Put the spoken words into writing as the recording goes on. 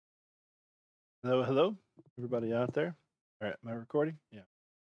Hello, hello, everybody out there. All right, am I recording? Yeah.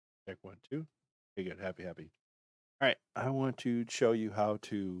 Check one, two. Okay, good. Happy, happy. All right, I want to show you how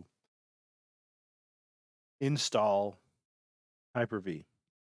to install Hyper-V.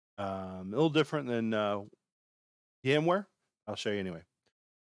 A little different than VMware. I'll show you anyway.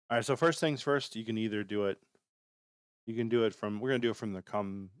 All right, so first things first, you can either do it. You can do it from. We're going to do it from the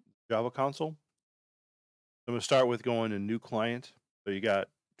Java console. I'm going to start with going to new client. So you got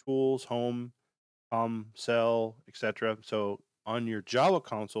tools, home, cell, etc. So on your Java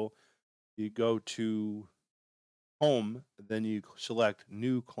console, you go to home, then you select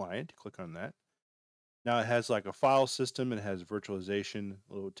new client, click on that. Now it has like a file system, it has virtualization,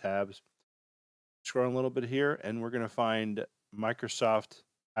 little tabs. Scroll a little bit here, and we're going to find Microsoft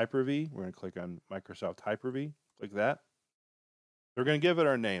Hyper-V. We're going to click on Microsoft Hyper-V, click that. We're going to give it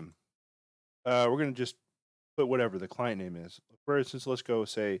our name. We're going to just put whatever the client name is. For instance, let's go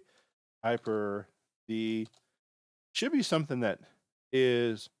say Hyper-V. Should be something that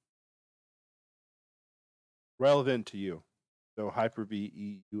is relevant to you. So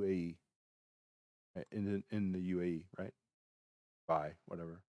Hyper-V UAE. In the UAE, right? By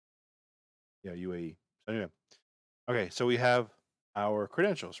whatever. Yeah, UAE. So anyway, okay. So we have our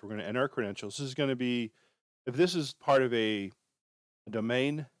credentials. We're going to enter our credentials. This is going to be if this is part of a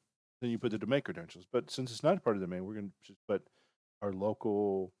domain, then you put the domain credentials. But since it's not part of the domain, we're going to just put our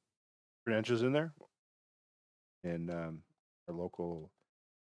local credentials in there and our local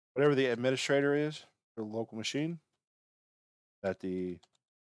whatever the administrator is for the local machine that the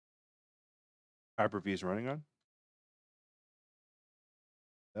Hyper-V is running on.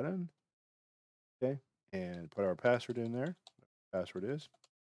 That in. Okay. And put our password in there. Password is.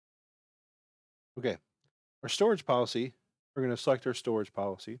 Okay. Our storage policy, we're going to select our storage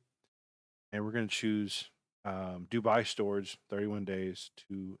policy and we're going to choose Dubai storage 31 days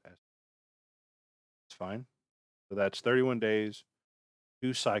to S. It's fine. So that's 31 days,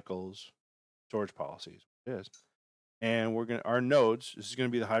 2 cycles, storage policies. It is. And we're going to, our nodes, this is going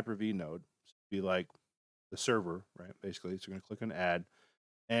to be the Hyper-V node. So be like the server, right? Basically, so we're going to click on add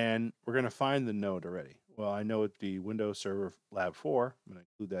and we're going to find the node already. Well, I know it's the Windows Server Lab 4. I'm going to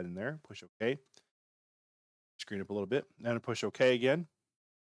include that in there, push OK. Screen up a little bit. Now to push OK again.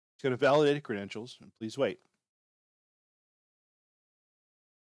 It's going to validate the credentials, and please wait.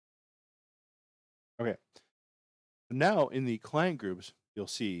 Okay. Now in the client groups, you'll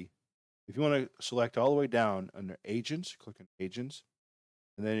see if you want to select all the way down under agents, click on agents,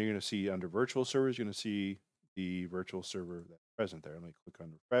 and then you're going to see under virtual servers, you're going to see the virtual server that's present there. Let me click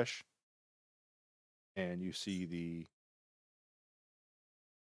on refresh, and you see the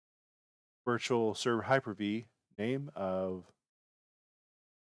virtual server Hyper-V name of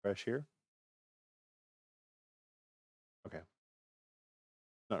refresh here. Okay.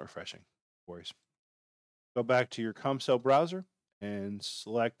 Not refreshing. No worries. Go back to your CommVault browser and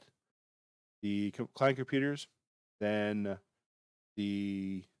select the client computers, then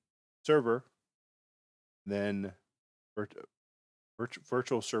the server, then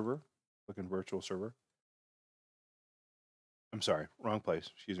virtual server. Click on virtual server. I'm sorry, wrong place.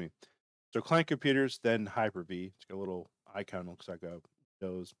 Excuse me. So client computers, then Hyper-V. It's got a little icon, looks like a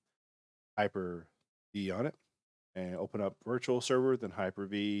Windows Hyper-V on it. And open up virtual server, then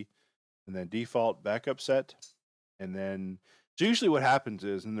Hyper-V, and then default backup set. And then, so usually what happens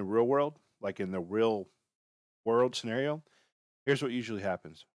is in the real world, like in the real world scenario, here's what usually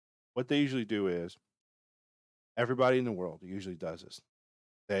happens. What they usually do is everybody in the world usually does this.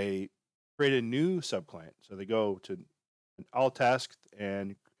 They create a new subclient. So they go to all task,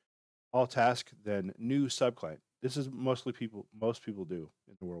 then new subclient. This is most people do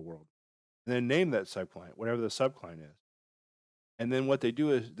in the real world. And then name that subclient, whatever the subclient is. And then what they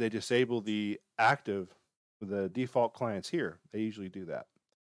do is they disable the default clients here. They usually do that.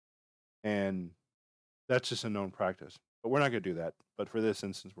 And that's just a known practice. But we're not going to do that. But for this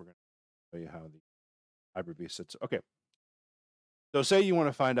instance, we're going to show you how the Hyper-V sits. Okay. So say you want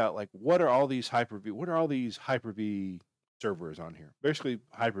to find out like what are all these Hyper-V servers on here? Basically,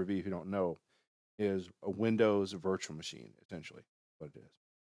 Hyper-V, if you don't know, is a Windows virtual machine, essentially, what it is.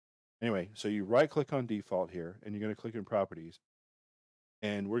 Anyway, so you right click on default here and you're going to click on properties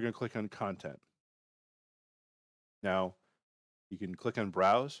and we're going to click on content. Now you can click on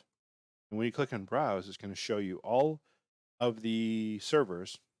browse, and when you click on browse, it's going to show you all of the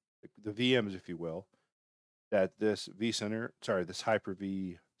servers, the VMs, if you will, that this this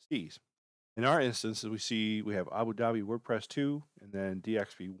Hyper-V sees. In our instance, we have Abu Dhabi WordPress 2 and then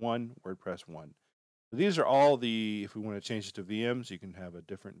DXP1 WordPress 1. So these are all if we want to change it to VMs, you can have a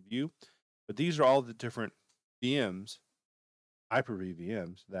different view. But these are all the different VMs, Hyper-V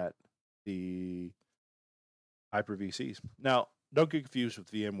VMs that the Hyper-V VCs. Now, don't get confused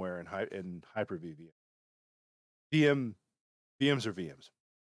with VMware and Hyper-V VM. VMs are VMs,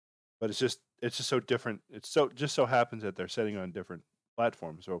 but it's just so different. It's just so happens that they're sitting on different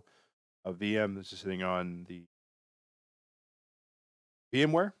platforms. So a VM is sitting on the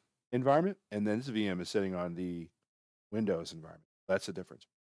VMware environment, and then this VM is sitting on the Windows environment. That's the difference.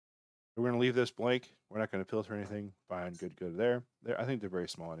 We're going to leave this blank. We're not going to filter anything. Fine, good there. I think they're very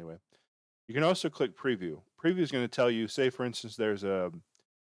small anyway. You can also click preview. Preview is going to tell you, say for instance, there's you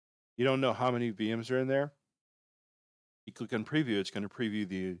don't know how many VMs are in there. You click on preview, it's going to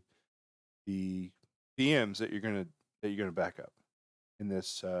preview the VMs that you're going to back up in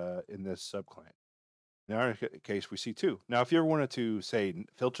this subclient. In our case, we see 2. Now, if you ever wanted to say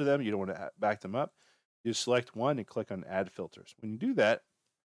filter them, you don't want to back them up, you just select one and click on add filters. When you do that,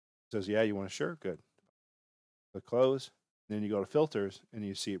 it says, yeah, you want to, sure, good. Click close, then you go to filters and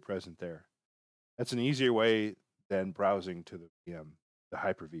you see it present there. That's an easier way than browsing to the VM, the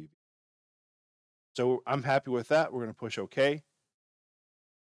Hyper-V. So I'm happy with that. We're going to push OK,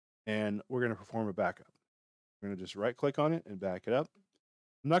 and we're going to perform a backup. We're going to just right click on it and back it up.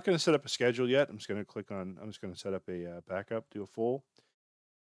 I'm not going to set up a schedule yet. I'm just going to set up a backup, do a full.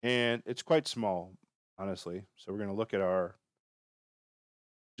 And it's quite small, honestly. So we're going to look at our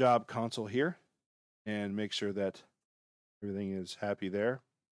job console here and make sure that everything is happy there.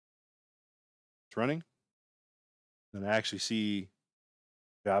 It's running. And I actually see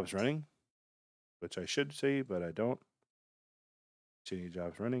jobs running, which I should see, but I don't see any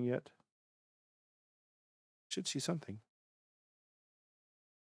jobs running yet. Should see something.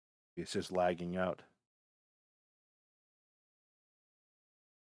 It's just lagging out.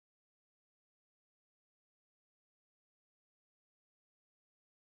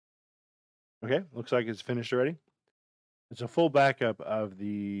 Okay, looks like it's finished already. It's a full backup of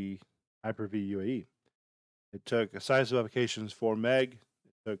the Hyper-V UAE. It took a size of applications 4 meg.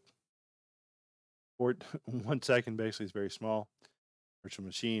 It took 1 second, basically. It's very small. Virtual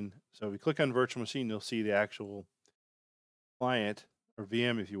machine. So if you click on virtual machine, you'll see the actual client, or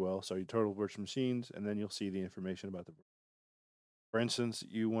VM, if you will. So your total virtual machines, and then you'll see the information about the. For instance,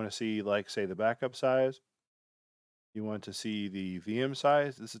 you want to see, like, say, the backup size. You want to see the VM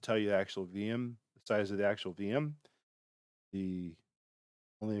size. This will tell you the actual VM, the size of the actual VM. The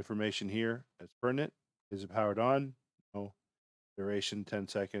only information here that's pertinent is it powered on? No. Duration 10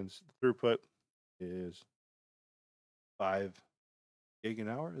 seconds. The throughput is 5 gig an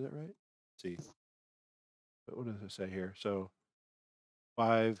hour. Is that right? Let's see. But what does it say here? So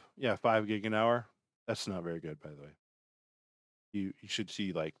 5 gig an hour. That's not very good, by the way. You should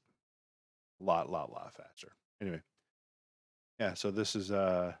see like a lot faster. Anyway. Yeah, so this is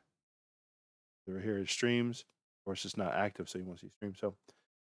over here is streams. Of course, it's not active, so you won't see streams. So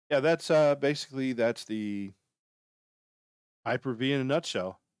yeah, that's basically that's the Hyper-V in a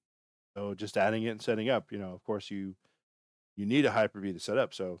nutshell. So just adding it and setting up. Of course, you need a Hyper-V to set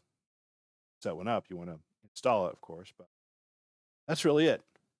up. So set one up. You want to install it, of course, but that's really it.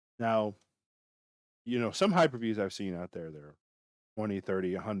 Now, some Hyper-Vs I've seen out there, there are 20,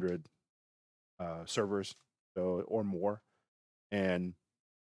 30, 100 servers, or more, and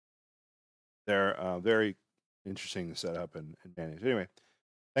they're very interesting to set up and manage. Anyway,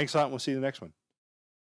 thanks a lot. We'll see you in the next one.